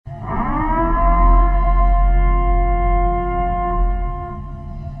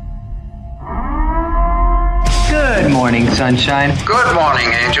sunshine. Good morning,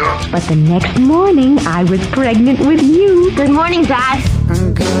 Angel. But the next morning, I was pregnant with you. Good morning, Dad.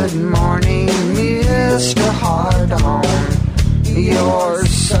 Good morning, Mr. Hardon. You're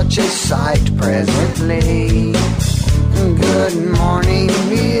such a sight presently. Good morning,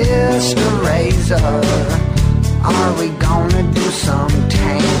 Mr. Razor. Are we gonna do some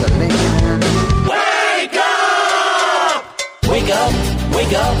tangling? Wake up! Wake up,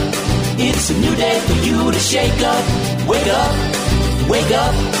 wake up. It's a new day for you to shake up. Wake up, wake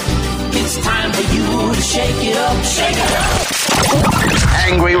up. It's time for you to shake it up, shake it up.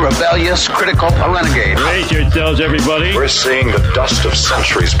 Angry, rebellious, critical, a renegade. Brace yourselves, everybody. We're seeing the dust of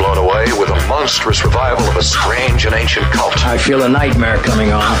centuries blown away with a monstrous revival of a strange and ancient cult. I feel a nightmare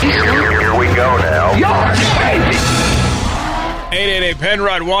coming on. Here we go now. You're crazy! 888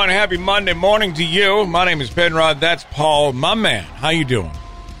 Penrod 1. Happy Monday morning to you. My name is Penrod. That's Paul, my man. How you doing?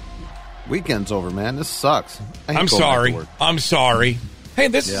 Weekend's over, man. This sucks. I'm sorry. I'm sorry. Hey,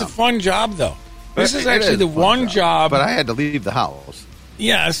 this is a fun job, though. This is actually the one job. But I had to leave the house.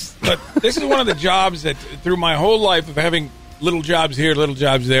 Yes, but this is one of the jobs that through my whole life of having little jobs here, little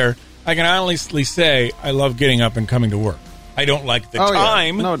jobs there, I can honestly say I love getting up and coming to work. I don't like the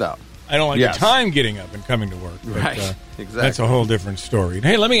time. Yeah, no doubt. I don't like the time getting up and coming to work. But, right. Exactly. That's a whole different story.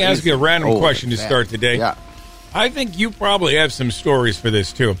 Hey, let me ask you a random question to start today. Yeah. I think you probably have some stories for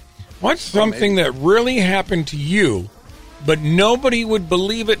this, too. What's something that really happened to you, but nobody would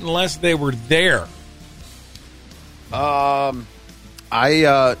believe it unless they were there? I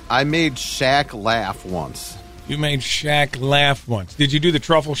made Shaq laugh once. You made Shaq laugh once. Did you do the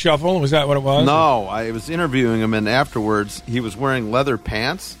truffle shuffle? Was that what it was? No, I was interviewing him, and afterwards he was wearing leather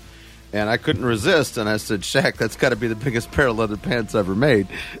pants, and I couldn't resist, and I said, Shaq, that's got to be the biggest pair of leather pants ever made.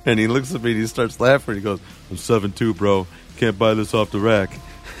 And he looks at me, and he starts laughing, and he goes, I'm 7'2", bro. Can't buy this off the rack.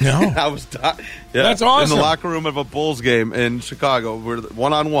 No. I was That's awesome. In the locker room of a Bulls game in Chicago. We're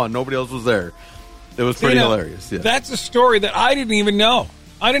one-on-one. Nobody else was there. It was pretty hilarious. Yeah. That's a story that I didn't even know.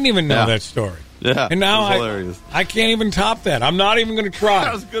 I didn't even know that story. Yeah, and now hilarious. I can't even top that. I'm not even going to try.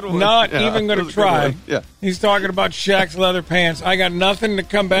 That was a good one. Not even going to try. Yeah. He's talking about Shaq's leather pants. I got nothing to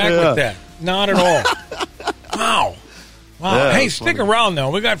come back with that. Not at all. Wow. Yeah, hey, stick around,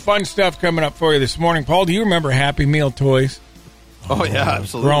 though. We got fun stuff coming up for you this morning. Paul, do you remember Happy Meal toys? Oh, yeah,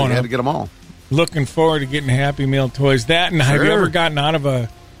 absolutely. Growing had up. to get them all. Looking forward to getting Happy Meal toys. That, and have you ever gotten out of a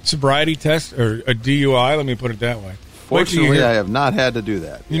sobriety test or a DUI? Let me put it that way. Fortunately, I have not had to do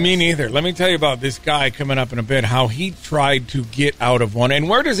that. Yes. Me neither. Let me tell you about this guy coming up in a bit, how he tried to get out of one. And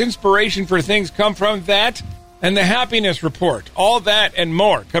where does inspiration for things come from? That and the happiness report. All that and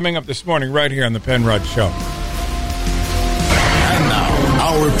more coming up this morning right here on the Penrod Show. And now,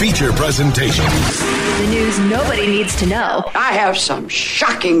 our feature presentation. The news nobody needs to know. I have some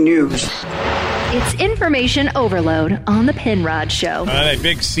shocking news. It's information overload on the Penrod Show. That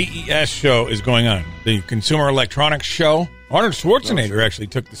big CES show is going on. The Consumer Electronics Show. Arnold Schwarzenegger actually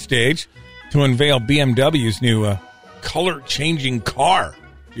took the stage to unveil BMW's new color-changing car.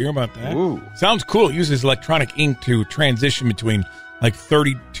 Did you hear about that? Ooh. Sounds cool. It uses electronic ink to transition between like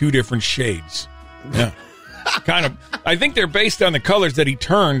 32 different shades. Yeah. Kind of. I think they're based on the colors that he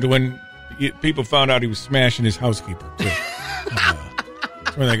turned when people found out he was smashing his housekeeper, too.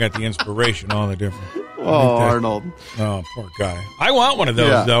 That's where they got the inspiration, all the different. Oh, Arnold. Oh, poor guy. I want one of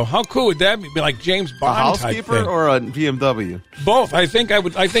those, though. How cool would that be? Be like James Bond a housekeeper type thing. or a BMW? Both. I think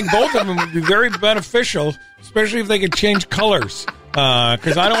both of them would be very beneficial, especially if they could change colors.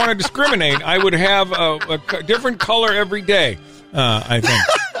 Because I don't want to discriminate. I would have a different color every day, I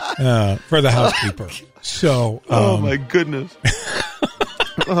think, for the housekeeper. So, oh, my goodness.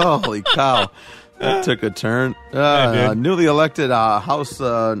 Holy cow. That took a turn. Newly elected House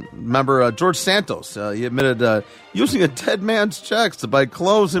member George Santos. He admitted using a dead man's checks to buy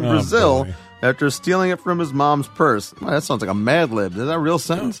clothes in Brazil after stealing it from his mom's purse. Well, that sounds like a Mad Lib. Is that a real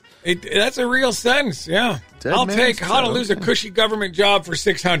sentence? That's a real sentence, yeah. I'll take how to lose a cushy government job for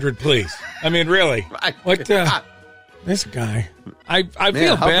 $600, please. I mean, really. What? This guy. I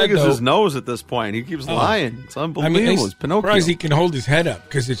feel bad, how big though. is his nose at this point? He keeps lying. It's unbelievable. It's Pinocchio. Surprised he can hold his head up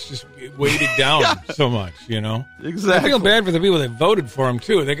because it's just weighted down so much, you know? Exactly. I feel bad for the people that voted for him,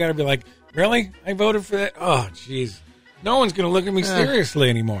 too. They got to be like, really? I voted for that? Oh, jeez. No one's going to look at me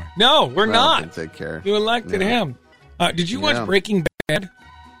seriously anymore. No, we're not. I don't think they care. You elected him. Did you watch Breaking Bad?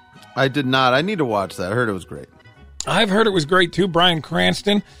 I did not. I need to watch that. I heard it was great. I've heard it was great, too. Bryan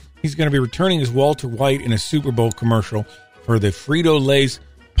Cranston, he's going to be returning as Walter White in a Super Bowl commercial for the Frito-Lay's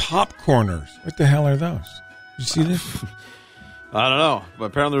Popcorners. What the hell are those? Did you see this? I don't know, but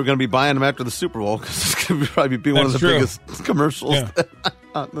apparently we're going to be buying them after the Super Bowl because it's going to probably be one of the biggest commercials. Yeah.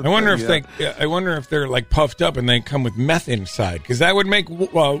 I wonder if they're like puffed up and they come with meth inside, because that would make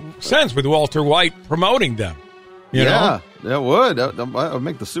sense with Walter White promoting them. You know? That would. That would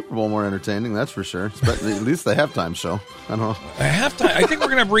make the Super Bowl more entertaining. That's for sure. At least the halftime show. I don't know. The halftime. I think we're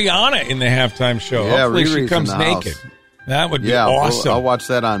going to have Rihanna in the halftime show. Yeah, hopefully she Riri's comes in the naked. house. That would be awesome. I'll watch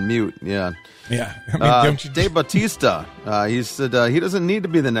that on mute. Yeah. Yeah. I mean, don't you Dave Bautista. He said he doesn't need to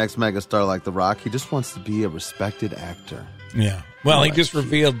be the next megastar like The Rock. He just wants to be a respected actor. Yeah. Well, he just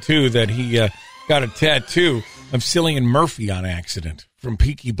revealed, too, that he got a tattoo of Cillian Murphy on accident from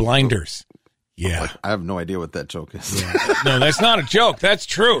Peaky Blinders. Yeah. I have no idea what that joke is. Yeah. No, that's not a joke. That's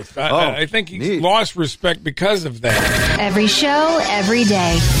truth. I think he's lost respect because of that. Every show, every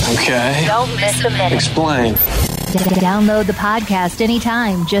day. Okay. Don't miss a minute. Explain. Download the podcast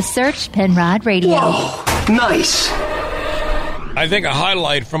anytime. Just search Penrod Radio. Whoa, nice. I think a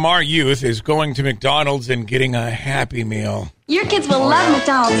highlight from our youth is going to McDonald's and getting a Happy Meal. Your kids will love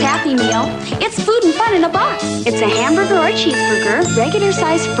McDonald's Happy Meal. It's food and fun in a box. It's a hamburger or cheeseburger,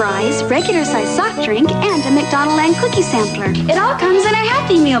 regular-sized fries, regular-sized soft drink, and a McDonaldland cookie sampler. It all comes in a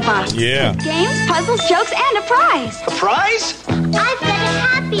Happy Meal box. Yeah. With games, puzzles, jokes, and a prize. A prize? I've got a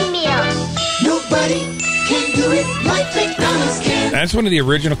Happy Meal. Nobody can do it like McDonald's can. That's one of the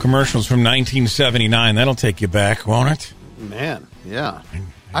original commercials from 1979. That'll take you back, won't it? Man, yeah.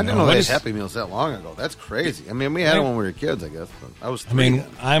 I didn't know they had Happy Meals that long ago. That's crazy. I mean, we had them when we were kids, I guess. But I was 3 then.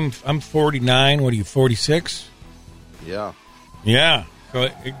 I'm 49. What are you, 46? Yeah. Yeah. So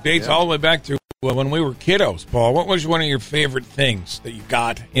it dates all the way back to when we were kiddos, Paul. What was one of your favorite things that you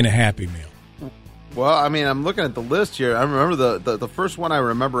got in a Happy Meal? Well, I mean, I'm looking at the list here. I remember the first one I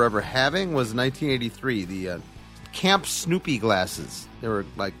remember ever having was 1983, the Camp Snoopy glasses. They were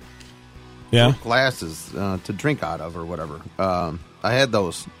like glasses to drink out of or whatever. I had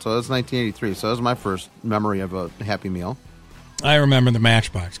those. So that was 1983. So that was my first memory of a Happy Meal. I remember the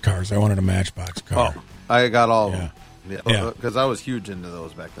Matchbox cars. I wanted a Matchbox car. Oh, I got all of them. Yeah. Because I was huge into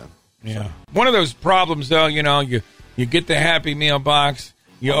those back then. Yeah. One of those problems, though, you get the Happy Meal box,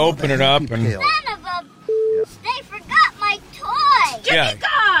 you open it up, and... Son of a... They forgot my toy! Yeah.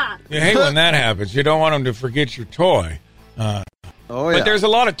 You hate when that happens. You don't want them to forget your toy. But there's a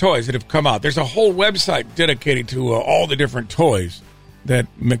lot of toys that have come out. There's a whole website dedicated to all the different toys that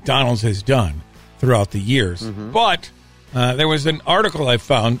McDonald's has done throughout the years. Mm-hmm. But there was an article I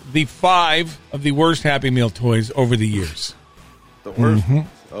found, the 5 of the worst Happy Meal toys over the years. The worst? Mm-hmm.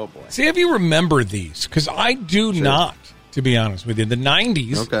 Oh, boy. See if you remember these, because I do not, to be honest with you. The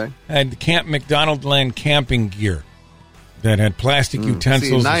 90s had Camp McDonaldland camping gear that had plastic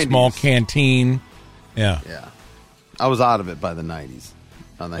utensils, a small canteen. Yeah. Yeah. I was out of it by the 90s.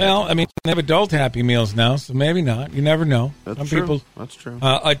 Well, I mean, they have adult Happy Meals now, so maybe not. You never know. That's true. That's true.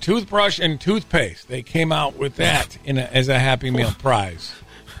 A toothbrush and toothpaste. They came out with that as a Happy Meal prize.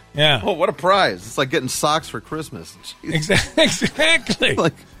 Yeah. Oh, what a prize. It's like getting socks for Christmas. Exactly.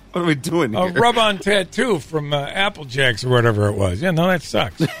 Like, what are we doing here? A rub-on tattoo from Applejacks or whatever it was. Yeah, no, that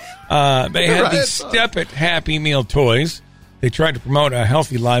sucks. They had these Step-It Happy Meal toys. They tried to promote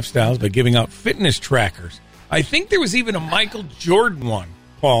healthy lifestyles by giving out fitness trackers. I think there was even a Michael Jordan one,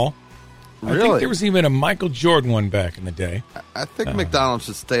 Paul. Really? I think there was even a Michael Jordan one back in the day. I think McDonald's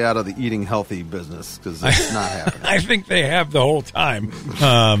should stay out of the eating healthy business because it's not happening. I think they have the whole time.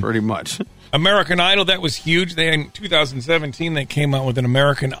 Pretty much. American Idol, that was huge. In 2017, they came out with an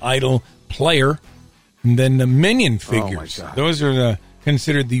American Idol player. And then the Minion figures. Oh, my God. Those are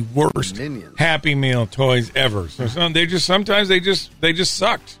considered the worst Happy Meal toys ever. So sometimes they just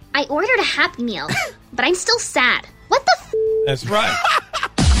sucked. I ordered a Happy Meal, but I'm still sad. What the That's right.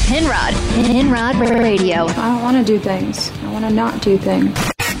 Penrod Radio. I don't want to do things. I want to not do things.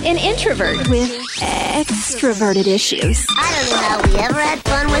 An introvert with extroverted issues. I don't know how we ever had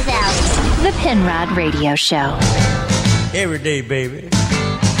fun without it. The Penrod Radio Show. Every day, baby,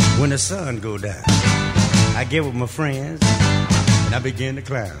 when the sun go down, I get with my friends and I begin to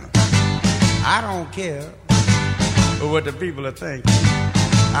clown. I don't care what the people are thinking.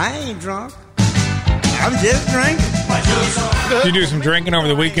 I ain't drunk. I'm just drinking. Did you do some drinking over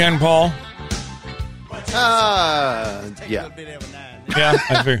the weekend, Paul? Yeah. Yeah,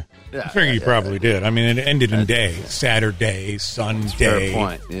 I figure you probably did. I mean, it ended in day. Saturday, Sunday. Fair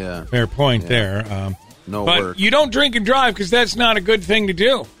point, yeah. Fair point there. No but work. You don't drink and drive because that's not a good thing to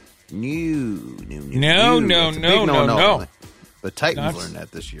do. No. The Titans learned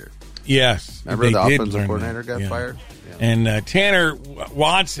that this year. Yes. Remember the offensive coordinator got fired? Yeah. And Tanner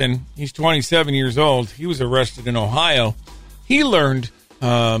Watson, he's 27 years old. He was arrested in Ohio. He learned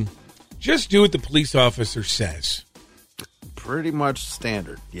just do what the police officer says. pretty much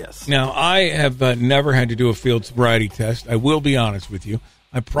standard, yes. Now, I have never had to do a field sobriety test. I will be honest with you.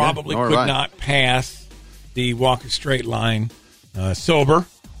 I probably could not pass the walk a straight line sober,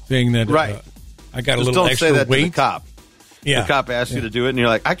 being that I got a little extra don't say that weight. To the cop. Yeah. The cop asks you to do it, and you're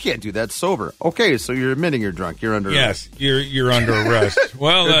like, I can't do that sober. Okay, so you're admitting you're drunk. You're under arrest. Yes, you're under arrest.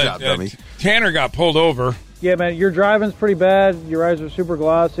 Well, Good job, dummy. Tanner got pulled over. Yeah, man, your driving's pretty bad. Your eyes are super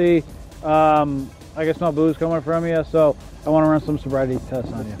glossy. I guess no booze coming from you, so I want to run some sobriety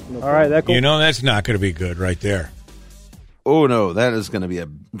tests on you. All right, that cool? You know, that's not going to be good right there. Oh, no, that is going to be a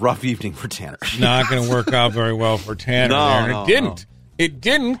rough evening for Tanner. Not going to work out very well for Tanner there. And it didn't. No. It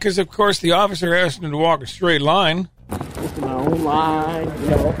didn't because, of course, the officer asked him to walk a straight line. It's my own line, you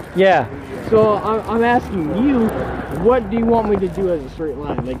know. Yeah. So I'm asking you, what do you want me to do as a straight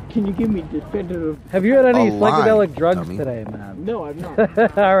line? Like, can you give me definitive... Have you had any psychedelic drugs today, man? No, I've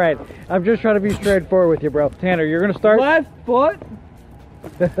not. All right. I'm just trying to be straightforward with you, bro. Tanner, you're going to start? Left foot?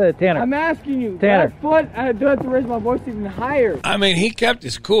 Tanner. I'm asking you. Tanner. Left foot? I do have to raise my voice even higher. I mean, he kept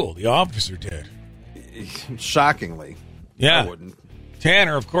his cool. The officer did. Shockingly. Yeah. I wouldn't.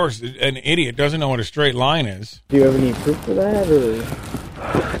 Tanner, of course, an idiot, doesn't know what a straight line is. Do you have any proof for that, or...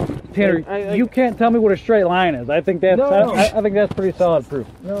 Tanner, you can't tell me what a straight line is. I think that's I think that's pretty solid proof.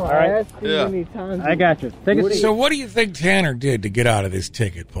 No, all right. I asked you many times. I got you. Take a seat. So, what do you think Tanner did to get out of this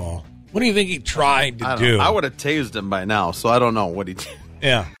ticket, Paul? What do you think he tried to do? I would have tased him by now, so I don't know what he did.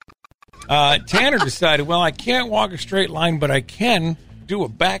 Yeah. Tanner decided, well, I can't walk a straight line, but I can do a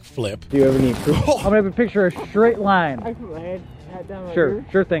backflip. Do you have any proof? I'm gonna have a picture of a straight line. I put my head down right Sure, here.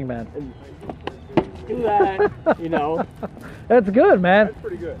 sure thing, man. Do that, you know. That's good, man. That's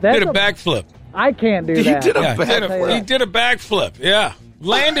pretty good. That's did a backflip. I can't do that. He did a backflip. He did a backflip, yeah.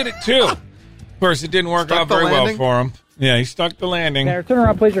 Landed it, too. Of course, it didn't work out very well for him. Yeah, he stuck the landing. Tanner, turn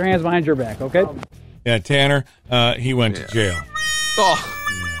around, place your hands behind your back, okay? Yeah, Tanner, he went to jail. Oh.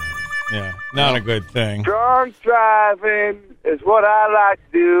 Yeah, not a good thing. Drunk driving is what I like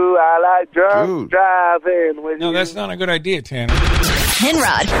to do. I like drunk driving with No, that's not a good idea, Tanner.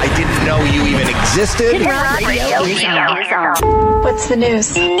 Penrod. I didn't know you even existed. Penrod Radio is on. What's the news?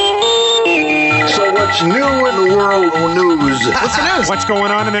 So what's new in the world of news? What's the news? What's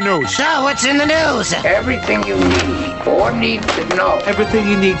going on in the news? So, what's in the news? Everything you need or need to know. Everything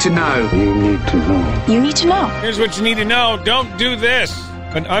you need to know. You need to know. You need to know. Here's what you need to know. Don't do this.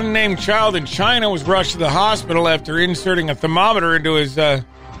 An unnamed child in China was rushed to the hospital after inserting a thermometer into his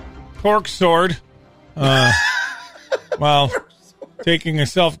pork sword while taking a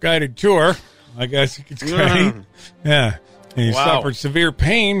self-guided tour, I guess you could say. Yeah. And he suffered severe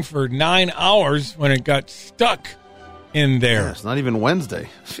pain for 9 hours when it got stuck in there. Yeah, it's not even Wednesday.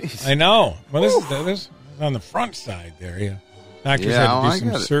 Jeez. I know. Well, this is on the front side there. Yeah. Doctors had to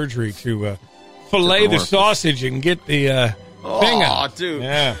do some surgery to fillet the sausage and get the thing out. Oh, dude.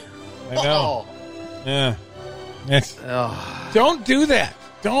 Yeah. I know. Yeah. Don't do that.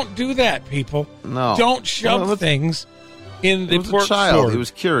 Don't do that, people. No. Don't shove things in the pork child. sword. He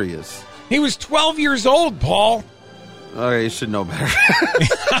was curious. He was 12 years old, Paul. Okay, you should know better.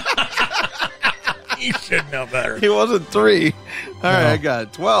 You should know better. He wasn't 3. All right, I got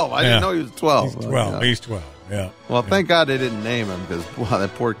it. 12. I didn't know he was 12. He's 12. He's 12, yeah. Well, thank God they didn't name him because, wow,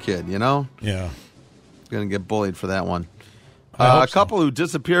 that poor kid, you know? Yeah. Going to get bullied for that one. A couple who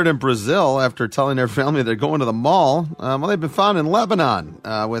disappeared in Brazil after telling their family they're going to the mall, well, they've been found in Lebanon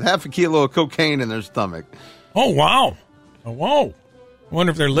with half a kilo of cocaine in their stomach. Oh, wow. Oh, whoa. I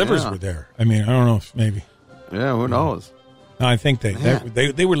wonder if their livers were there. I mean, I don't know if maybe. Yeah, who knows? No, I think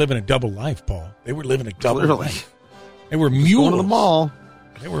they were living a double life, Paul. They were living a double life. They were mules. Going to the mall.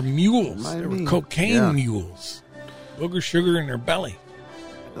 They were mules. They were cocaine mules. Booger sugar in their belly.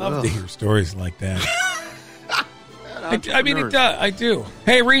 I love to hear stories like that. I mean, it does. I do.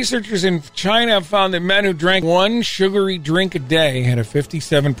 Hey, researchers in China have found that men who drank one sugary drink a day had a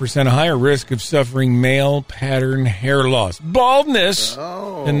 57% higher risk of suffering male pattern hair loss, baldness,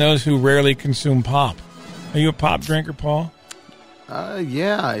 than those who rarely consume pop. Are you a pop drinker, Paul?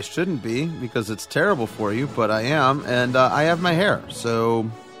 Yeah, I shouldn't be because it's terrible for you, but I am, and I have my hair, so...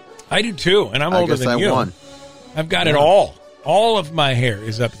 I do too, and I'm older than you. Won. I've got it all. All of my hair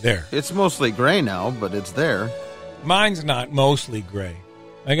is up there. It's mostly gray now, but it's there. Mine's not mostly gray.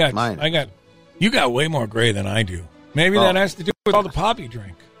 You got way more gray than I do. Maybe that has to do with all the pop you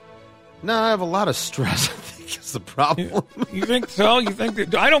drink. No, I have a lot of stress, I think is the problem. You think so? You think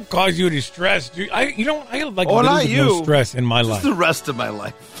that I don't cause you any stress? I have like no stress in my life. The rest of my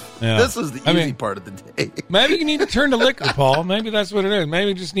life. Yeah. This is the easy part of the day. Maybe you need to turn to liquor, Paul. Maybe that's what it is. Maybe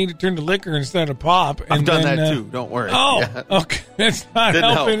you just need to turn to liquor instead of pop. I've done that too. Don't worry. Oh, yeah. okay. It's not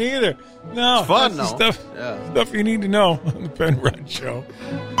Didn't helping help. either. No, It's fun, that's the though. stuff, Yeah. stuff you need to know on the Penrod Show.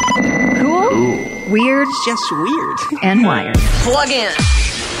 Cool, weird, Just weird. and wired. Plug in.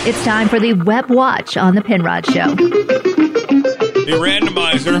 It's time for the Web Watch on the Penrod Show. The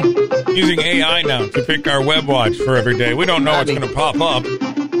randomizer using AI now to pick our Web Watch for every day. We don't know what's going to pop up.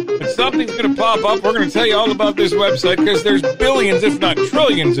 But something's going to pop up. We're going to tell you all about this website because there's billions, if not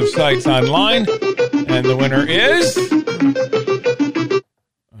trillions, of sites online. And the winner is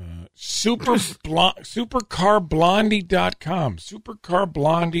supercarblondie.com.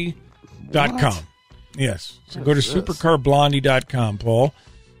 Supercarblondie.com. Yes. So go to supercarblondie.com, Paul.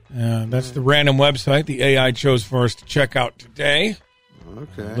 That's the random website the AI chose for us to check out today.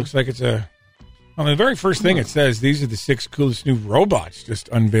 Okay. Looks like it's the very first thing it says, these are the 6 coolest new robots just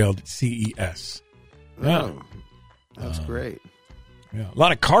unveiled at CES. Yeah. Oh, that's great. Yeah. A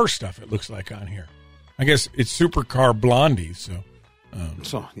lot of car stuff, it looks like, on here. I guess it's Supercar Blondie, so.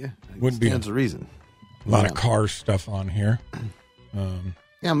 Wouldn't be a reason. A lot of car stuff on here. Yeah,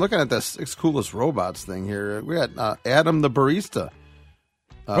 I'm looking at the 6 coolest robots thing here. We got Adam the barista.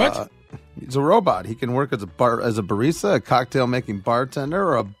 What? He's a robot. He can work as a barista, a cocktail making bartender,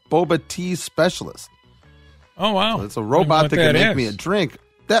 or a boba tea specialist. Oh wow! So it's a robot that can make is. me a drink.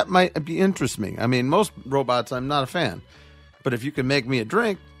 That might interest me. I mean, most robots I'm not a fan, but if you can make me a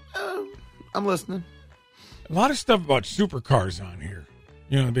drink, I'm listening. A lot of stuff about supercars on here.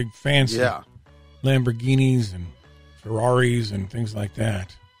 You know, the big fancy Lamborghinis and Ferraris and things like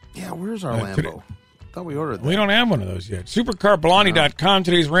that. Yeah, where's our Lambo? I thought we ordered that. We don't have one of those yet. Supercarblondie.com,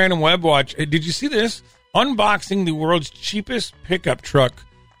 today's random web watch. Did you see this? Unboxing the world's cheapest pickup truck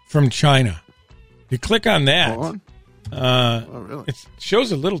from China. You click on that. Really? It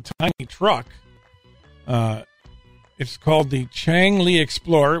shows a little tiny truck. It's called the Changli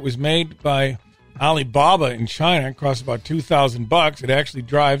Explorer. It was made by Alibaba in China. It costs about $2,000. It actually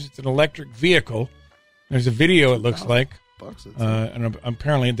drives. It's an electric vehicle. There's a video, it looks like. And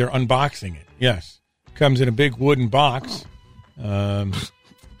apparently they're unboxing it. Yes. Comes in a big wooden box. You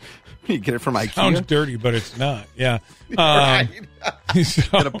get it from IKEA? Sounds dirty, but it's not. Yeah. Right. So,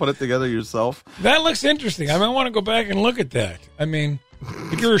 got to put it together yourself. That looks interesting. I might want to go back and look at that. I mean,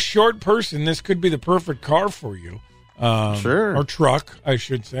 if you're a short person, this could be the perfect car for you. Sure. Or truck, I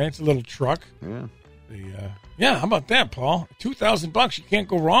should say. It's a little truck. Yeah. How about that, Paul? $2,000. You can't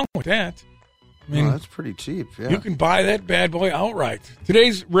go wrong with that. I mean, that's pretty cheap. Yeah. You can buy that bad boy outright.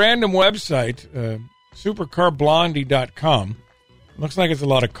 Today's random website, supercarblondie.com. Looks like it's a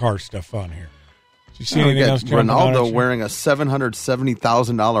lot of car stuff on here. Did you see anything else? Ronaldo wearing a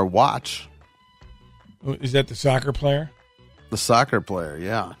 $770,000 watch. Is that the soccer player? The soccer player,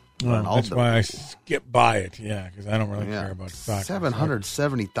 yeah. Well, that's why I skip by it. Yeah, because I don't really care about soccer.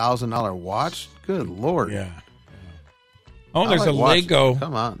 $770,000 watch? Good Lord. Yeah. Oh, there's a Lego.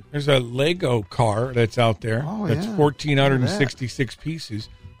 Come on. There's a Lego car that's out there. Oh, that's 1,466 pieces.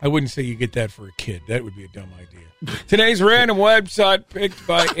 I wouldn't say you get that for a kid. That would be a dumb idea. Today's random website picked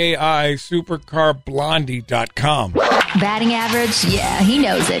by AI, supercarblondie.com. Batting average? Yeah, he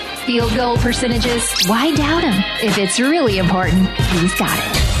knows it. Field goal percentages? Why doubt him? If it's really important, he's got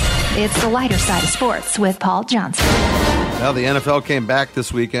it. It's the lighter side of sports with Paul Johnson. Well, the NFL came back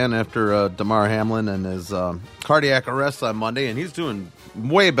this weekend after Damar Hamlin and his cardiac arrest on Monday, and he's doing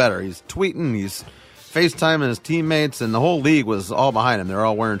way better. He's tweeting, he's FaceTiming his teammates, and the whole league was all behind him. They're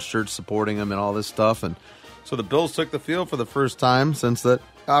all wearing shirts supporting him and all this stuff. And so the Bills took the field for the first time since that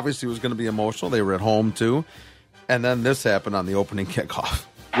obviously was going to be emotional. They were at home, too. And then this happened on the opening kickoff.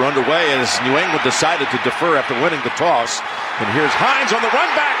 We're underway as New England decided to defer after winning the toss. And here's Hines on the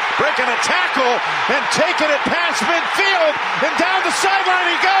run back, breaking a tackle and taking it past midfield. And down the sideline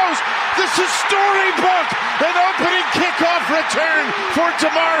he goes. This is storybook. An opening kickoff return for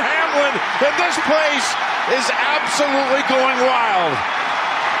Damar Hamlin. And this place is absolutely going wild.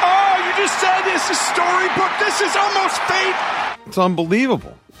 Oh, you just said this is storybook. This is almost fate. It's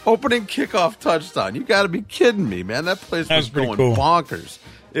unbelievable. Opening kickoff touchdown. You got to be kidding me, man. That place was going bonkers.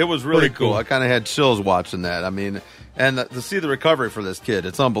 It was really cool. I kind of had chills watching that. I mean, and to see the recovery for this kid,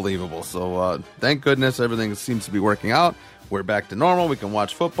 it's unbelievable. So thank goodness everything seems to be working out. We're back to normal. We can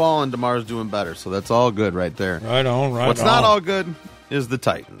watch football, and Damar's doing better. So that's all good right there. Right on, right on. What's not all good is the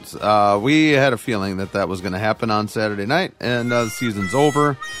Titans. We had a feeling that was going to happen on Saturday night, and the season's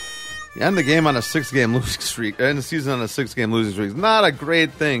over. You end the game on a 6-game losing streak. End the season on a 6-game losing streak is not a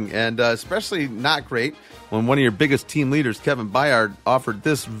great thing, and especially not great when one of your biggest team leaders, Kevin Byard, offered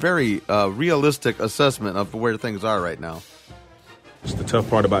this very realistic assessment of where things are right now. It's the tough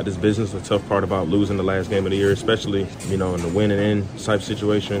part about this business, the tough part about losing the last game of the year, especially, in the win and in type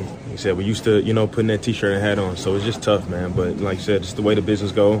situation. Like I said, we used to, putting that T-shirt and hat on, so it's just tough, man. But like you said, it's the way the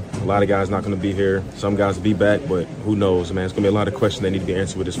business go. A lot of guys not going to be here. Some guys will be back, but who knows, man. It's going to be a lot of questions that need to be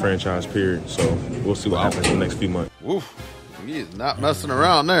answered with this franchise, period. So we'll see what happens in the next few months. Oof. He's not messing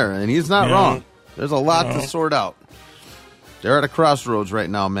around there, and he's not wrong. There's a lot to sort out. They're at a crossroads right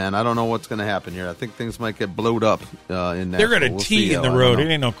now, man. I don't know what's going to happen here. I think things might get blowed up in that. They're at a T in the road. It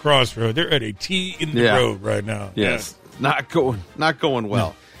ain't no crossroad. They're at a T in the road right now. Yes, not going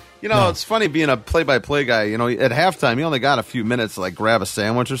well. It's funny being a play-by-play guy. At halftime, you only got a few minutes to grab a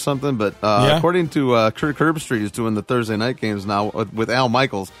sandwich or something. But according to Kirk Herbstreit, who's doing the Thursday night games now with Al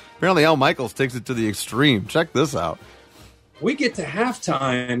Michaels. Apparently, Al Michaels takes it to the extreme. Check this out. We get to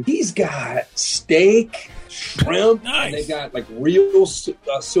halftime. He's got steak, shrimp, nice. And they got real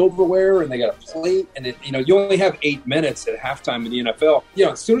silverware, and they got a plate. And you only have 8 minutes at halftime in the NFL.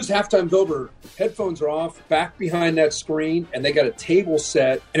 As soon as halftime's over, headphones are off, back behind that screen, and they got a table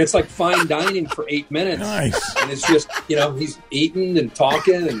set, and it's like fine dining for 8 minutes. Nice. And it's just he's eating and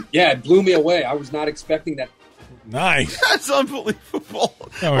talking, and it blew me away. I was not expecting that. Nice. That's unbelievable.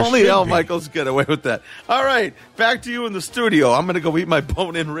 Only Al Michaels get away with that. All right, back to you in the studio. I'm going to go eat my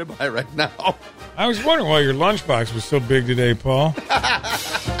bone-in ribeye right now. I was wondering why your lunchbox was so big today, Paul.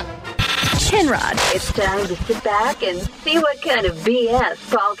 Penrod. It's time to sit back and see what kind of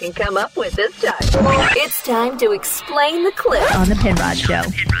BS Paul can come up with this time. It's time to explain the clip on the Penrod Show.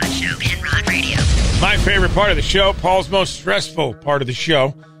 Penrod Radio. My favorite part of the show, Paul's most stressful part of the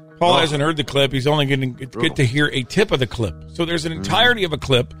show. Paul hasn't heard the clip. He's only going to get to hear a tip of the clip. So there's an entirety of a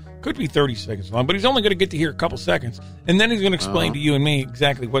clip. Could be 30 seconds long, but he's only going to get to hear a couple seconds. And then he's going to explain to you and me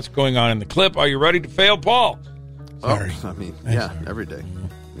exactly what's going on in the clip. Are you ready to fail, Paul? Sorry. Every day.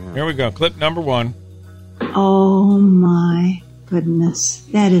 Yeah. Here we go. Clip number 1. Oh, my goodness.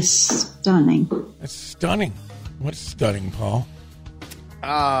 That is stunning. That's stunning. What's stunning, Paul?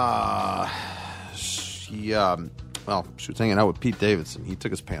 She was hanging out with Pete Davidson. He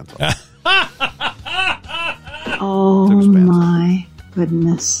took his pants off. Oh my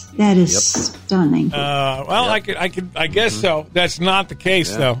goodness, that is stunning. I guess so. That's not the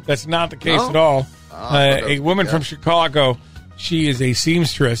case, though. That's not the case at all. A woman from Chicago. She is a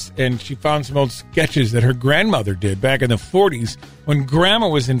seamstress, and she found some old sketches that her grandmother did back in the 40s when Grandma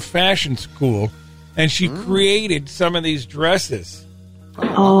was in fashion school, and she created some of these dresses.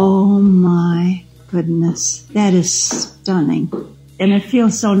 Oh my goodness, that is stunning. And it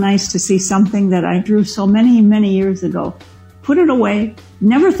feels so nice to see something that I drew so many, many years ago. Put it away,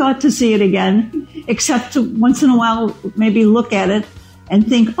 never thought to see it again, except to once in a while maybe look at it and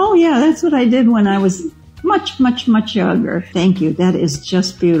think, oh yeah, that's what I did when I was much, much, much younger. Thank you, that is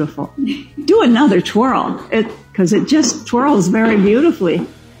just beautiful. Do another twirl, because it just twirls very beautifully.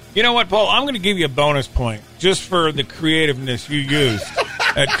 You know what, Paul? I'm going to give you a bonus point just for the creativeness you used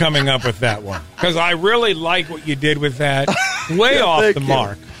at coming up with that one. Because I really like what you did with that. Way off the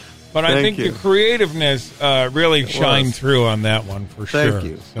mark. But I think the creativeness really shined through on that one for sure. Thank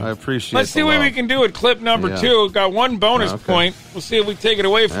you. So, I appreciate it. Let's see what we can do at clip number 2. We've got one bonus point. We'll see if we take it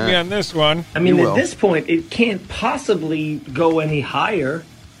away from you on this one. I mean, at this point, it can't possibly go any higher.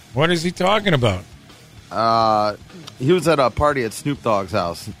 What is he talking about? He was at a party at Snoop Dogg's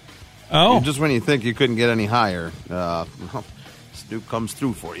house. Oh. And just when you think you couldn't get any higher, Snoop comes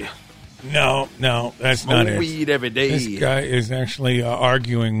through for you. No, that's not it. Weed every day. This guy is actually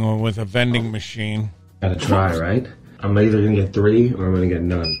arguing with a vending machine. Gotta try, right? I'm either gonna get 3 or I'm gonna get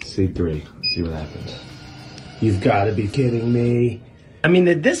none. C3. See what happens. You've got to be kidding me. I mean,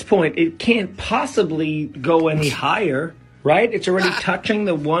 at this point, it can't possibly go any higher, right? It's already touching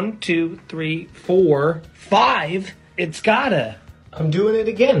the 1, 2, 3, 4, 5. It's gotta. I'm doing it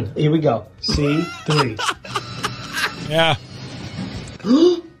again. Here we go. C3. Yeah.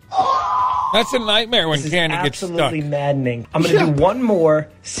 That's a nightmare when candy gets stuck. Absolutely maddening. I'm going to do one more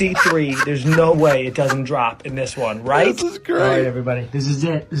C3. There's no way it doesn't drop in this one, right? This is great. All right, everybody. This is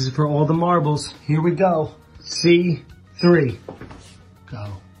it. This is for all the marbles. Here we go. C3. Go.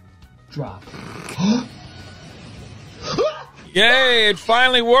 Drop. Yay, it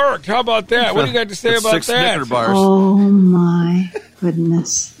finally worked. How about that? What do you got to say about 6 that? Snicker bars. Oh my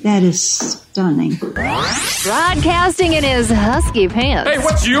goodness, that is stunning. Broadcasting in his husky pants. Hey,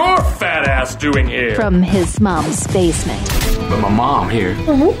 what's your fat ass doing here? From his mom's basement. But my mom here,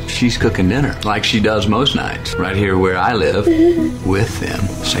 she's cooking dinner like she does most nights. Right here where I live, with them.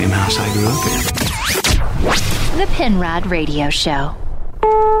 Same house I grew up in. The Penrod Radio Show.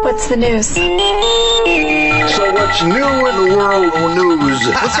 What's the news? So what's new in the world of news?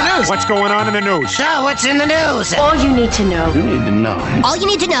 What's the news? What's going on in the news? So what's in the news? All you need to know. You need to know. All you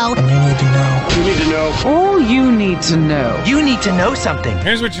need to know. You need to know. You need to know. All you need to know. You need to know something.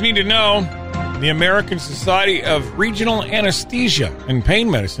 Here's what you need to know. The American Society of Regional Anesthesia and Pain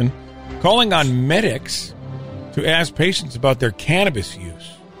Medicine calling on medics to ask patients about their cannabis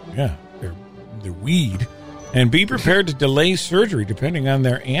use. Yeah, their weed. And be prepared to delay surgery depending on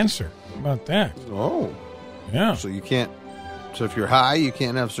their answer. How about that? Oh. Yeah. So you can't, so if you're high, you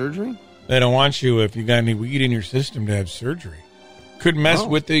can't have surgery? They don't want you, if you got any weed in your system, to have surgery. Could mess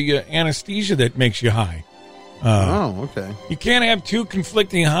with the anesthesia that makes you high. Okay. You can't have two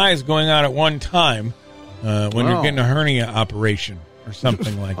conflicting highs going on at one time when you're getting a hernia operation or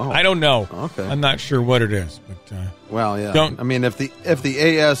something like that. I don't know. Okay. I'm not sure what it is. But well, yeah. I mean, if the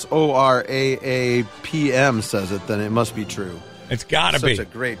ASORAAPM says it, then it must be true. It's got to be. Such a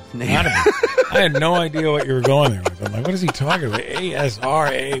great name. Gotta be. I had no idea what you were going there with. I'm like, what is he talking about?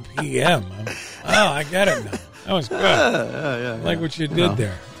 ASRAPM. I get it now. That was good. I like what you did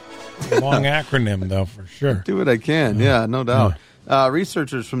there. Long acronym, though, for sure. Do what I can. Yeah, no doubt.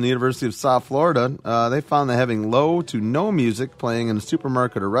 Researchers from the University of South Florida, they found that having low to no music playing in a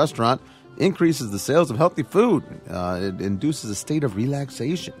supermarket or restaurant increases the sales of healthy food. It induces a state of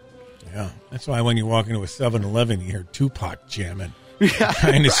relaxation. Yeah, that's why when you walk into a 7-Eleven, you hear Tupac jamming,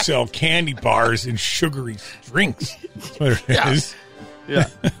 trying to sell candy bars and sugary drinks. That's what it is. Yeah.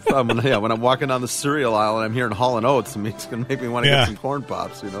 When I'm walking down the cereal aisle and I'm hearing Hall & Oates, it's going to make me want to get some corn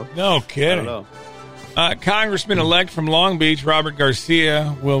pops, No kidding. I don't know. Congressman-elect from Long Beach, Robert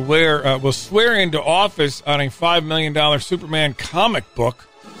Garcia, will swear into office on a $5 million Superman comic book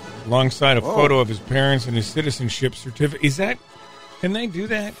alongside a photo of his parents and his citizenship certificate. Is that... Can they do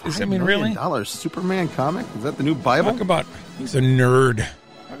that? Really? $5 Superman comic? Is that the new Bible? Talk about... He's a nerd.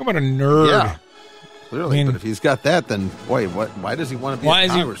 Talk about a nerd. Yeah. Clearly, but if he's got that, then boy, why does he want to be a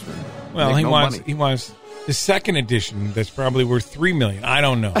congressman? Well, he wants the second edition. That's probably worth $3 million. I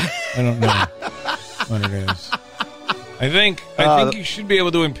don't know. What it is. I think you should be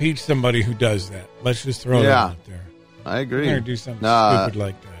able to impeach somebody who does that. Let's just throw that out there. I agree. You're gonna do something stupid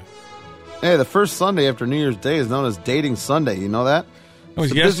like that. Hey, the first Sunday after New Year's Day is known as Dating Sunday. You know that? It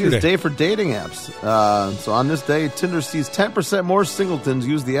was the yesterday. busiest day for dating apps. So on this day, Tinder sees 10% more singletons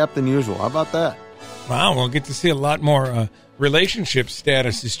use the app than usual. How about that? Wow, we'll get to see a lot more relationship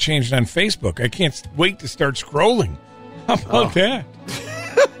statuses changed on Facebook. I can't wait to start scrolling. How about that?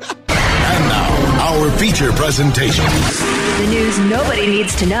 And now, our feature presentation. The news nobody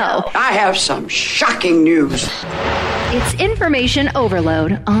needs to know. I have some shocking news. It's information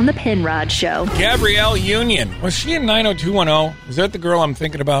overload on the Penrod Show. Gabrielle Union. Was she in 90210? Is that the girl I'm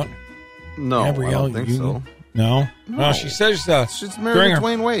thinking about? No, Gabrielle I don't think Union? so. No? No, she says... she's married to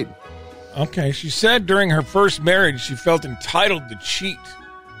Dwayne Wade. Okay, she said during her first marriage she felt entitled to cheat.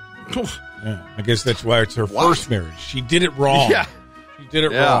 Yeah, I guess that's why it's her first marriage. She did it wrong. Yeah. She did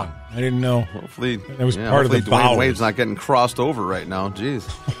it wrong. I didn't know. Hopefully, that was part of the Dwayne Wade's not getting crossed over right now. Jeez.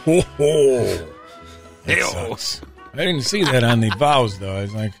 I didn't see that on the vows, though. I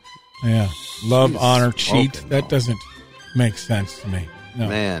was like, love, honor, cheat. That doesn't make sense to me. No.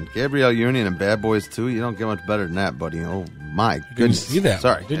 Man, Gabrielle Union and Bad Boys 2, you don't get much better than that, buddy. Oh, my goodness. Didn't see that.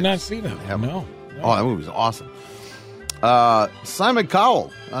 Sorry. Did not see that. No. Oh, that movie was awesome. Simon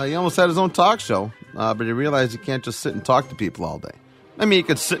Cowell, he almost had his own talk show, but he realized he can't just sit and talk to people all day. I mean, he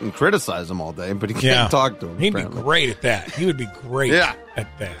could sit and criticize them all day, but he can't talk to them. He'd apparently. be great at that. He would be great at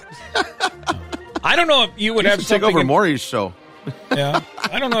that. I don't know if you would have something... take over Maury's show. Yeah.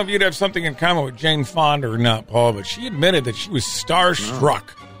 I don't know if you'd have something in common with Jane Fonda or not, Paul, but she admitted that she was starstruck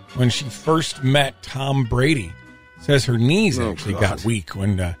when she first met Tom Brady. Says her knees actually got weak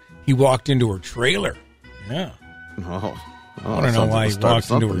when he walked into her trailer. Yeah. I don't know why he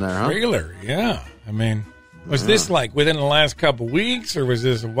walked into her trailer. Yeah. I mean, was this like within the last couple weeks, or was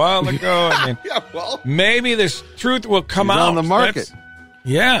this a while ago? I mean, maybe this truth will come out on the market.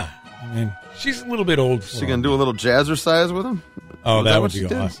 I mean, she's a little bit old. She gonna do a little jazzercise with him? Oh, that would be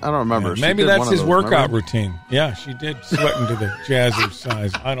awesome. I don't remember. Yeah, maybe that's his workout routine. Yeah, she did sweat into the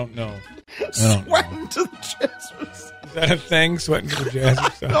jazzercise. I don't know. Sweat into the jazzercise. Is that a thing? Sweat into the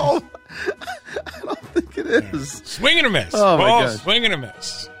jazzercise? No, I don't think it is. Swing and a miss. Oh, my Ball, gosh. swing and a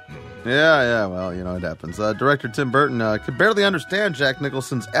miss. Yeah, well, it happens. Director Tim Burton could barely understand Jack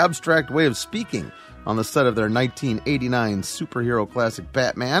Nicholson's abstract way of speaking on the set of their 1989 superhero classic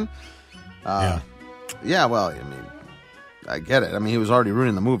Batman. Yeah, well, I mean, I get it. I mean, he was already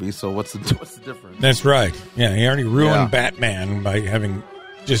ruining the movie, so what's the difference? That's right. Yeah, he already ruined Batman by having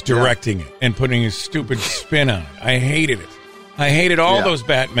just directing it and putting his stupid spin on it. I hated it. I hated all those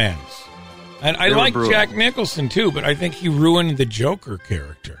Batmans. And I like Jack Nicholson, too, but I think he ruined the Joker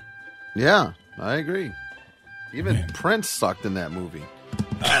character. Yeah, I agree. Even Prince sucked in that movie.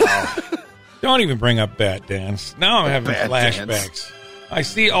 Don't even bring up Bat Dance. Now I'm having flashbacks. Dance. I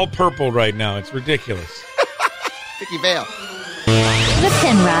see all purple right now. It's ridiculous. Vicky Vale. The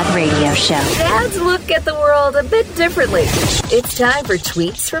Penrod Radio Show. Dads look at the world a bit differently. It's time for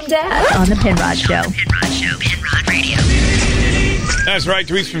Tweets from Dad on The Penrod Show. Penrod Show, Penrod Radio. That's right,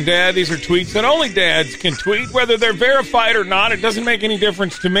 Tweets from Dad. These are tweets that only dads can tweet. Whether they're verified or not, it doesn't make any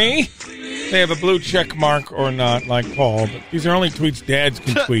difference to me. They have a blue check mark or not, like Paul. But these are only tweets dads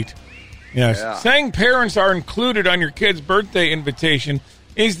can tweet. Yes. Yeah. Saying parents are included on your kid's birthday invitation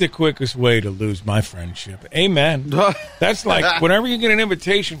is the quickest way to lose my friendship. Amen. That's like whenever you get an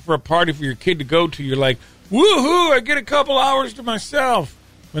invitation for a party for your kid to go to, you're like, woohoo, I get a couple hours to myself.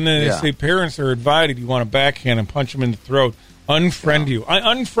 When they say parents are invited, you want to backhand and punch them in the throat. Unfriend you. I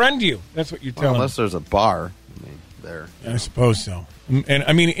unfriend you. That's what you tell them. Unless there's a bar. I mean, there. I suppose so. And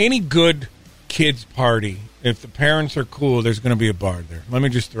I mean, any good kids party, if the parents are cool, there's going to be a bar there. Let me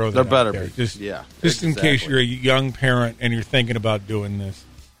just throw that out there. There better be. Just in case you're a young parent and you're thinking about doing this.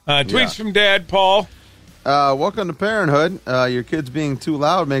 Tweets from Dad, Paul. Welcome to parenthood. Your kids being too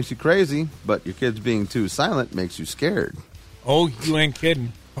loud makes you crazy, but your kids being too silent makes you scared. Oh, you ain't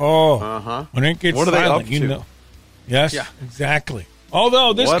kidding. Oh, when it gets silent, are they up to? You know. Yes, exactly.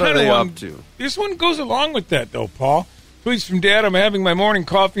 Although this kind of one, up to? This one goes along with that, though, Paul. Tweets from Dad. I'm having my morning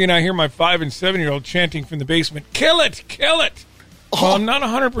coffee, and I hear my 5- and 7-year-old chanting from the basement, "Kill it! Kill it!" Well, I'm not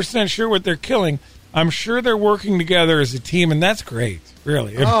 100% sure what they're killing. I'm sure they're working together as a team, and that's great,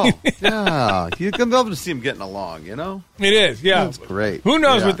 really. Yeah. You can love to see them getting along, you know? It is, yeah. That's great. Who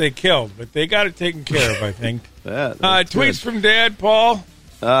knows what they killed, but they got it taken care of, I think. Tweets from Dad, Paul.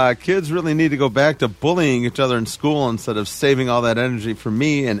 Kids really need to go back to bullying each other in school instead of saving all that energy for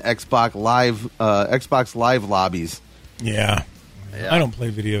me and Xbox Live lobbies. Yeah. I don't play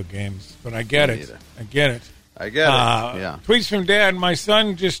video games, but I get it. I get it. Yeah. Tweets from Dad. My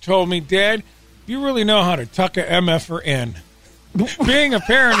son just told me, Dad, you really know how to tuck a MFer in. Being a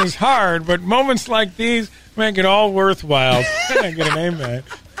parent is hard, but moments like these make it all worthwhile. I get an amen.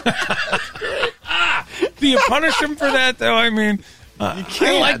 Do you punish him for that, though? I mean, I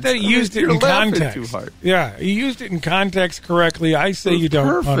like that he used it in context. Too hard. Yeah, he used it in context correctly. I say you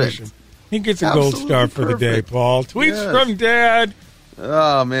don't punish him. He gets a gold star for the day, Paul. Tweets from Dad.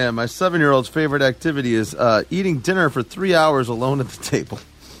 Oh, man. My 7-year-old's favorite activity is eating dinner for 3 hours alone at the table.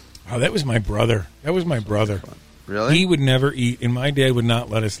 Oh, that was my brother. Really? He would never eat, and my dad would not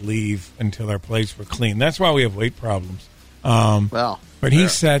let us leave until our plates were clean. That's why we have weight problems. But he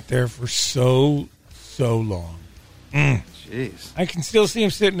sat there for so long. Jeez. I can still see him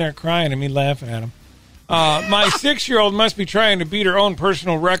sitting there crying and me laughing at him. My 6-year-old must be trying to beat her own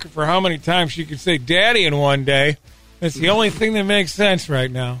personal record for how many times she could say daddy in one day. That's the only thing that makes sense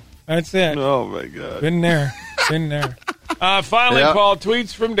right now. That's it. Oh, my God. Been there. Finally, Paul,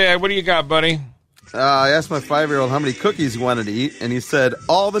 tweets from Dad. What do you got, buddy? I asked my 5-year-old how many cookies he wanted to eat, and he said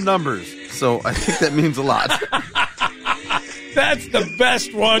all the numbers. So I think that means a lot. That's the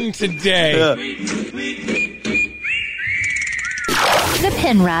best one today. The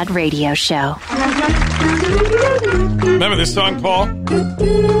Penrod Radio Show. Remember this song, Paul?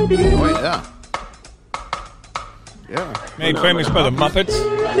 Oh, yeah. Yeah. Made famous by the Muppets.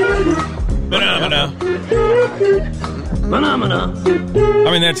 Phenomena.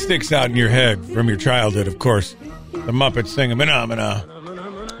 I mean, that sticks out in your head from your childhood, of course. The Muppets singing Phenomena.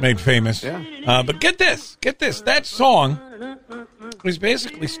 Made famous. Yeah. But get this. That song was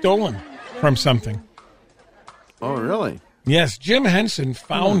basically stolen from something. Oh, really? Yes, Jim Henson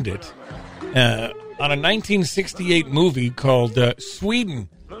found it on a 1968 movie called Sweden,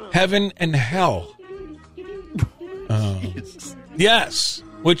 Heaven and Hell. Yes,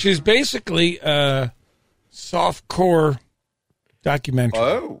 which is basically a softcore documentary.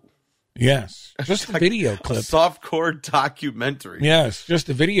 Oh. Yes, just a video clip. A softcore documentary. Yes, just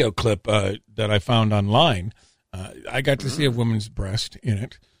a video clip that I found online. I got to see a woman's breast in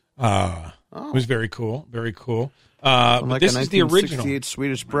it. It was very cool, very cool. But like this is the original. 1968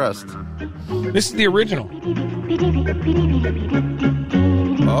 Swedish breast. This is the original.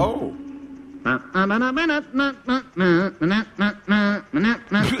 Oh. That's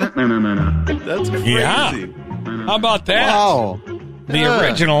crazy. Yeah. How about that? Wow. The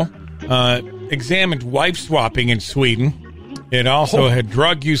original examined wife swapping in Sweden. It also had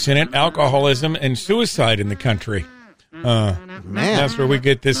drug use in it, alcoholism, and suicide in the country. Man. That's where we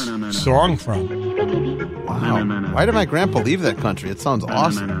get this song from. Wow. Why did my grandpa leave that country? It sounds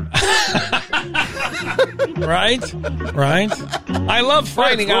awesome. Right? I love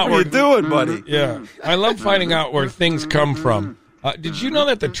finding out what are you doing, buddy? Yeah. I love finding out where things come from. Did you know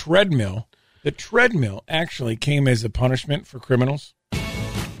that the treadmill actually came as a punishment for criminals?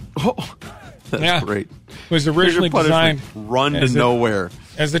 Oh, that's great. It was originally designed run to nowhere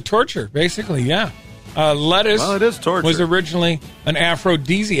as a torture, basically. Yeah. Lettuce it is torture. Was originally an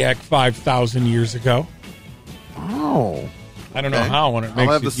aphrodisiac 5,000 years ago. Oh. I don't know how when it makes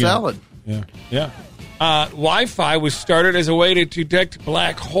I'll have the salad. Yeah. Wi-Fi was started as a way to detect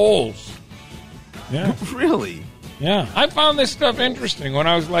black holes. Yeah. Really? Yeah. I found this stuff interesting. When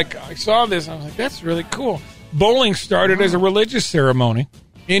I saw this, I was like, that's really cool. Bowling started as a religious ceremony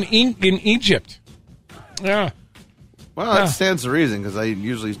in Egypt. Yeah. Well, that stands to reason because I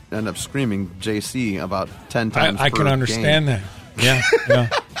usually end up screaming JC about 10 times I can understand that. Yeah.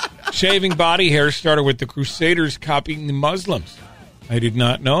 Shaving body hair started with the Crusaders copying the Muslims. I did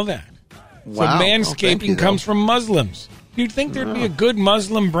not know that. Wow. So manscaping comes from Muslims. You'd think there'd be a good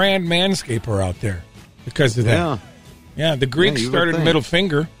Muslim brand manscaper out there because of that. Yeah, the Greeks started middle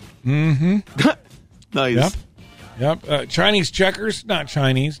finger. Mm-hmm. Nice. Yep. Chinese checkers, not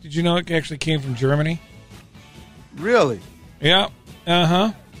Chinese. Did you know it actually came from Germany? Really? Yeah.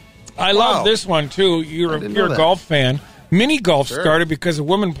 Uh-huh. I love this one, too. You're a golf fan. Mini golf started because a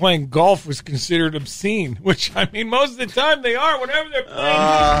woman playing golf was considered obscene, which, I mean, most of the time they are. Whenever they're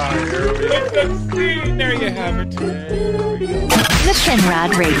playing, it's obscene. There you have it. The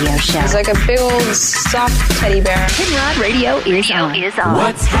Penrod Radio Show. It's like a big old soft teddy bear. Penrod Radio is on.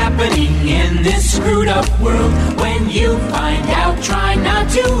 What's happening in this screwed up world? When you find out, try not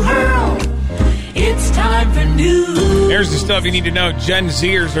to hurl. It's time for news. Here's the stuff you need to know. Gen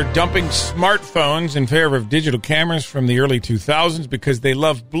Zers are dumping smartphones in favor of digital cameras from the early 2000s because they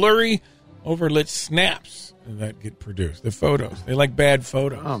love blurry, overlit snaps that get produced. The photos. They like bad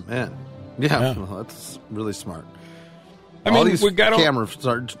photos. Oh, man. Yeah. Well, that's really smart. All these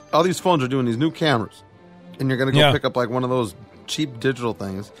phones are doing these new cameras, and you're going to go pick up like one of those cheap digital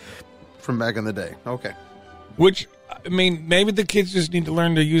things from back in the day. Okay. Which, I mean, maybe the kids just need to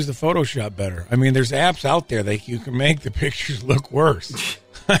learn to use the Photoshop better. I mean, there's apps out there that you can make the pictures look worse.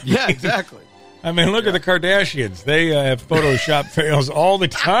 Yeah, exactly. I mean, look at the Kardashians. They have Photoshop fails all the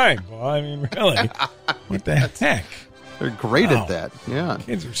time. Well, I mean, really. What the heck? They're great at that. Yeah.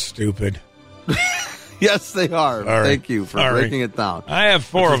 Kids are stupid. Yes, they are. All right. Thank you for breaking it down. I have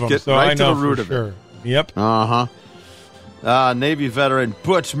 4 of them, so I know for sure. Yep. Uh-huh. Navy veteran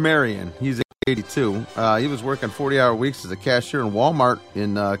Butch Marion. He's 82. He was working 40-hour weeks as a cashier in Walmart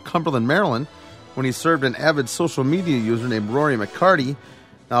in Cumberland, Maryland, when he served an avid social media user named Rory McCarty.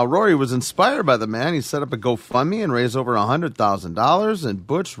 Now, Rory was inspired by the man. He set up a GoFundMe and raised over $100,000, and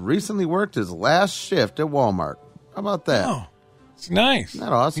Butch recently worked his last shift at Walmart. How about that? Oh, it's nice. Isn't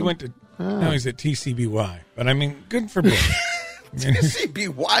that awesome? He went to... Now he's at TCBY. But, I mean, good for Butch.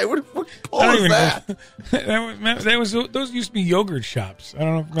 TCBY? What poll is that? Those used to be yogurt shops. I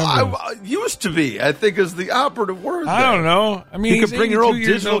don't know if you remember. Used to be, I think, is the operative word. I don't know. I mean, you could bring your old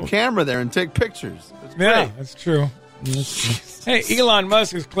digital camera there and take pictures. That's true. Hey, Elon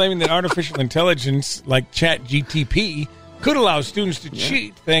Musk is claiming that artificial intelligence like ChatGPT could allow students to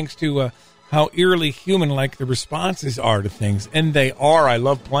cheat thanks to how eerily human-like the responses are to things. And they are. I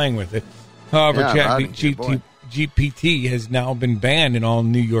love playing with it. However, ChatGPT has now been banned in all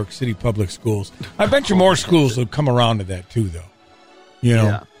New York City public schools. I bet you more schools will come around to that, too, though. You know?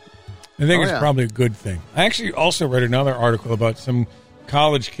 Yeah. I think it's probably a good thing. I actually also read another article about some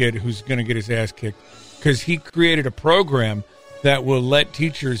college kid who's going to get his ass kicked because he created a program that will let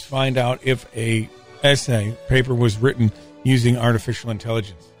teachers find out if a paper was written using artificial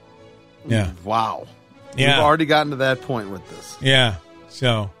intelligence. Yeah. Wow. Yeah. We've already gotten to that point with this. Yeah.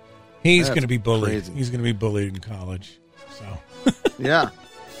 So he's going to be bullied. Crazy. He's going to be bullied in college. So yeah.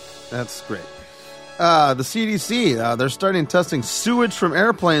 That's great. The CDC, they're starting testing sewage from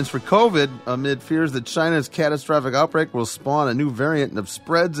airplanes for COVID amid fears that China's catastrophic outbreak will spawn a new variant of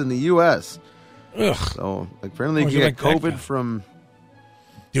spreads in the U.S. Ugh. So apparently you get COVID from...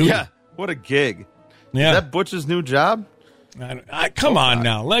 Dude. Yeah, what a gig. Yeah. Is that Butch's new job? Come on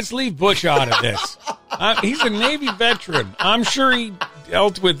now. Let's leave Butch out of this. He's a Navy veteran. I'm sure he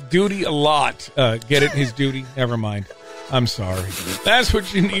dealt with duty a lot. Get it? His duty? Never mind. I'm sorry. That's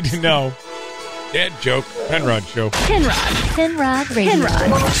what you need to know. Dad joke. Penrod Show. Penrod Radio.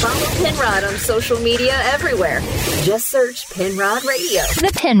 Follow Penrod on social media everywhere. Just search Penrod Radio.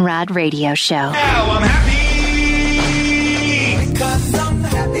 The Penrod Radio Show. Now I'm happy. Because I'm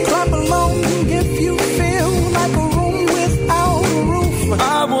happy. Clap along if you feel like a room without a roof.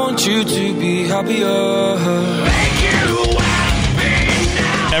 I want you to be happier. Make you happy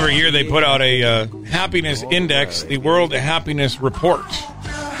now. Every year they put out a happiness index, the World Happiness Report.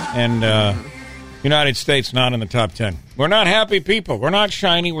 And United States not in the top 10. We're not happy people. We're not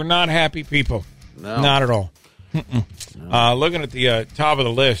shiny. We're not happy people. No. Not at all. No. Looking at the top of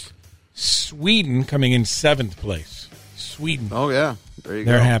the list, Sweden coming in 7th place. Sweden. Oh, yeah. There you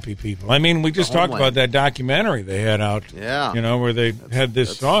go. They're happy people. I mean, we just talked about that documentary they had out. Yeah. You know, where they had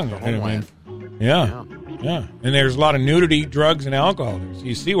this song. I mean, yeah. And there's a lot of nudity, drugs, and alcohol there. So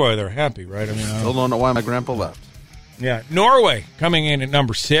you see why they're happy, right? I mean, still don't know why my grandpa left. Yeah. Norway coming in at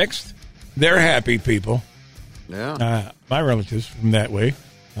number 6th. They're happy people. Yeah. My relatives from that way.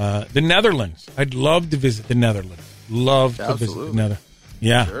 The Netherlands. I'd love to visit the Netherlands. Love to visit the Netherlands.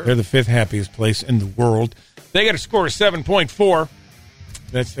 Yeah, sure. They're the 5th happiest place in the world. They got a score of 7.4.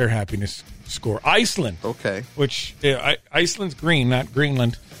 That's their happiness score. Iceland. Okay. Which, Iceland's green, not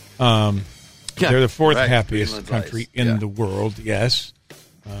Greenland. They're the 4th happiest country in the world, yes.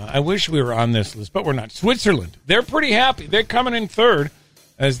 I wish we were on this list, but we're not. Switzerland. They're pretty happy. They're coming in 3rd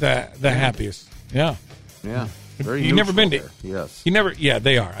as the happiest. Yeah. Yeah. You've never been there. Yes. Yeah,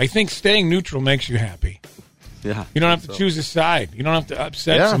 they are. I think staying neutral makes you happy. Yeah. You don't have to choose a side. You don't have to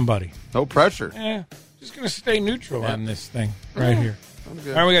upset somebody. No pressure. Yeah. Just going to stay neutral on this thing right here.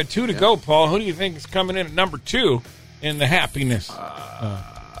 All right, we got 2 to go, Paul. Who do you think is coming in at number 2 in the happiness?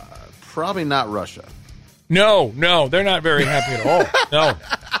 Probably not Russia. No, they're not very happy at all. No,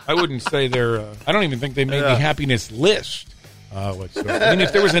 I wouldn't say they're. I don't even think they made the happiness list. Whatsoever. I mean,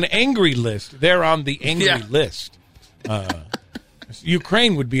 if there was an angry list, they're on the angry list.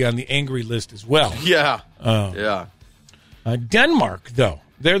 Ukraine would be on the angry list as well. Yeah. Denmark, though,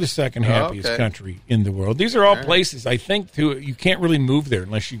 they're the 2nd happiest country in the world. These are all places, I think, you can't really move there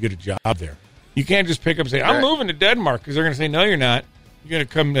unless you get a job there. You can't just pick up and say, I'm moving to Denmark, because they're going to say, no, you're not. You're going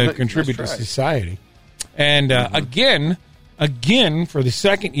to come contribute to society. And again, for the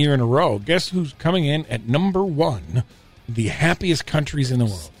 2nd year in a row, guess who's coming in at number 1, the happiest countries in the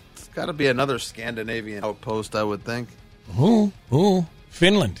world? It's got to be another Scandinavian outpost, I would think.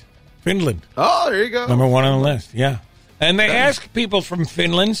 Finland. Oh, there you go. Number 1 on the list, yeah. And they ask people from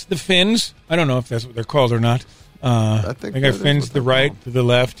Finland, the Finns, I don't know if that's what they're called or not. I think they got Finns to the right, to the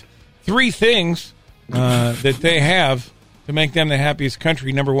left. 3 things that they have to make them the happiest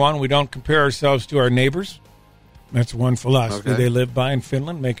country. Number 1, we don't compare ourselves to our neighbors. That's one philosophy they live by in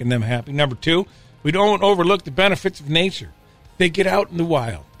Finland, making them happy. Number 2, we don't overlook the benefits of nature. They get out in the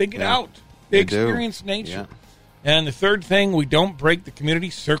wild. They get out. They experience nature. Yeah. And the 3rd thing, we don't break the community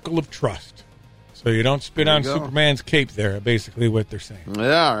circle of trust. So you don't spit on Superman's cape there, basically what they're saying.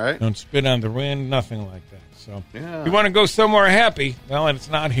 Yeah, all right. Don't spit on the wind, nothing like that. So if you want to go somewhere happy, well, it's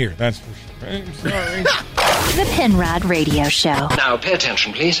not here, that's for sure. I'm sorry. The Penrod Radio Show. Now, pay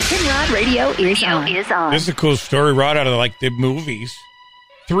attention, please. Penrod Radio is on. This is a cool story right out of the movies.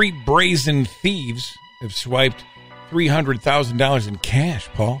 3 brazen thieves have swiped $300,000 in cash,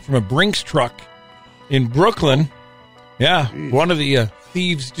 Paul, from a Brinks truck in Brooklyn. Yeah, one of the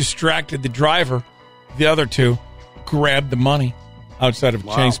thieves distracted the driver. The other 2 grabbed the money outside of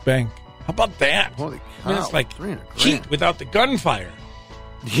Chase Bank. How about that? Holy cow. I mean, it's like heat without the gunfire.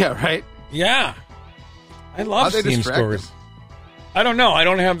 Yeah, right? Yeah. I love seeing stories. I don't know. I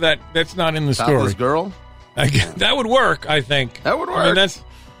don't have that. That's not in the Topless story. Girl? That would work, I think. That would work. I mean,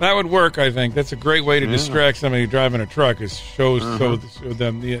 that would work, I think. That's a great way to distract somebody driving a truck, is show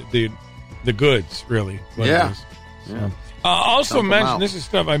them the goods, really. Yeah. So, also mention, this is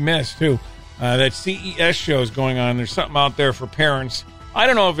stuff I missed, too, that CES show is going on. There's something out there for parents. I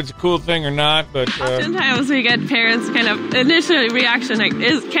don't know if it's a cool thing or not, but... Oftentimes we get parents kind of initial reaction like,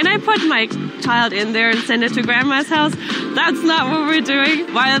 can I put my child in there and send it to grandma's house? That's not what we're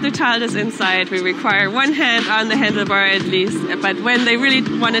doing. While the child is inside, we require one hand on the handlebar at least. But when they really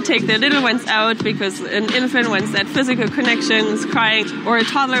want to take their little ones out, because an infant wants that physical connection, is crying, or a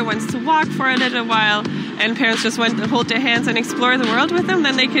toddler wants to walk for a little while, and parents just want to hold their hands and explore the world with them,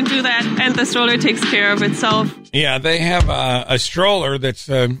 then they can do that, and the stroller takes care of itself. Yeah, they have a stroller that's,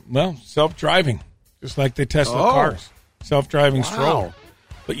 self-driving, just like they Tesla cars. Self-driving stroller.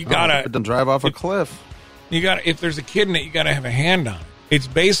 But you gotta... Don't drive off a cliff. If there's a kid in it, you gotta have a hand on it. It's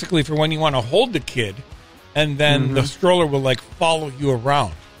basically for when you want to hold the kid, and then the stroller will, follow you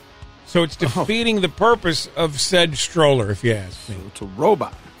around. So it's defeating the purpose of said stroller, if you ask me. So it's a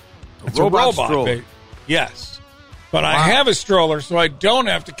robot. It's a robot stroller. Yes. But I have a stroller, so I don't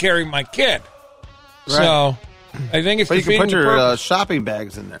have to carry my kid. Right. So I think it's but you can put your shopping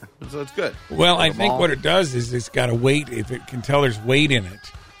bags in there, so it's good. Well, I think what it does is it's got a weight. If it can tell there's weight in it,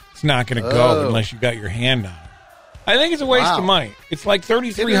 it's not going to go unless you got your hand on it. I think it's a waste of money. It's like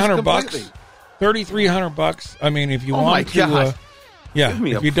 $3,300. $3,300. I mean, if you want to, Yeah, Give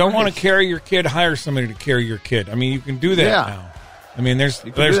me if a you don't want price. to carry your kid, hire somebody to carry your kid. I mean, you can do that Yeah. now. I mean, there's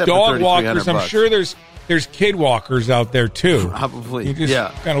You can do that for dog $3,300 walkers. I'm bucks. sure there's kid walkers out there too. Probably. You just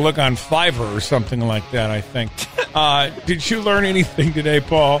Yeah. kind of look on Fiverr or something like that, I think. Did you learn anything today,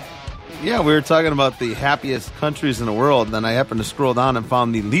 Paul? Yeah, we were talking about the happiest countries in the world, and then I happened to scroll down and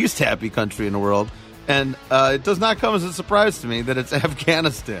found the least happy country in the world. And it does not come as a surprise to me that it's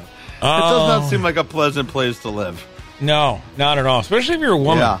Afghanistan. It does not seem like a pleasant place to live. No, not at all. Especially if you're a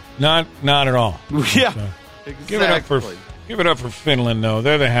woman. Yeah. Not at all. Yeah. So, Exactly. give it up for Finland, though.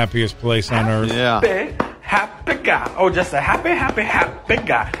 They're the happiest place on earth. Yeah. Happy guy. Oh, just a happy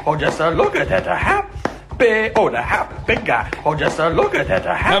guy. Oh, just a look at that happy. Oh, the happy guy. Oh, just a look at that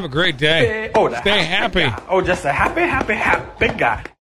happy. Have a great day. Oh, the Stay happy. Guy. Oh, just a happy guy.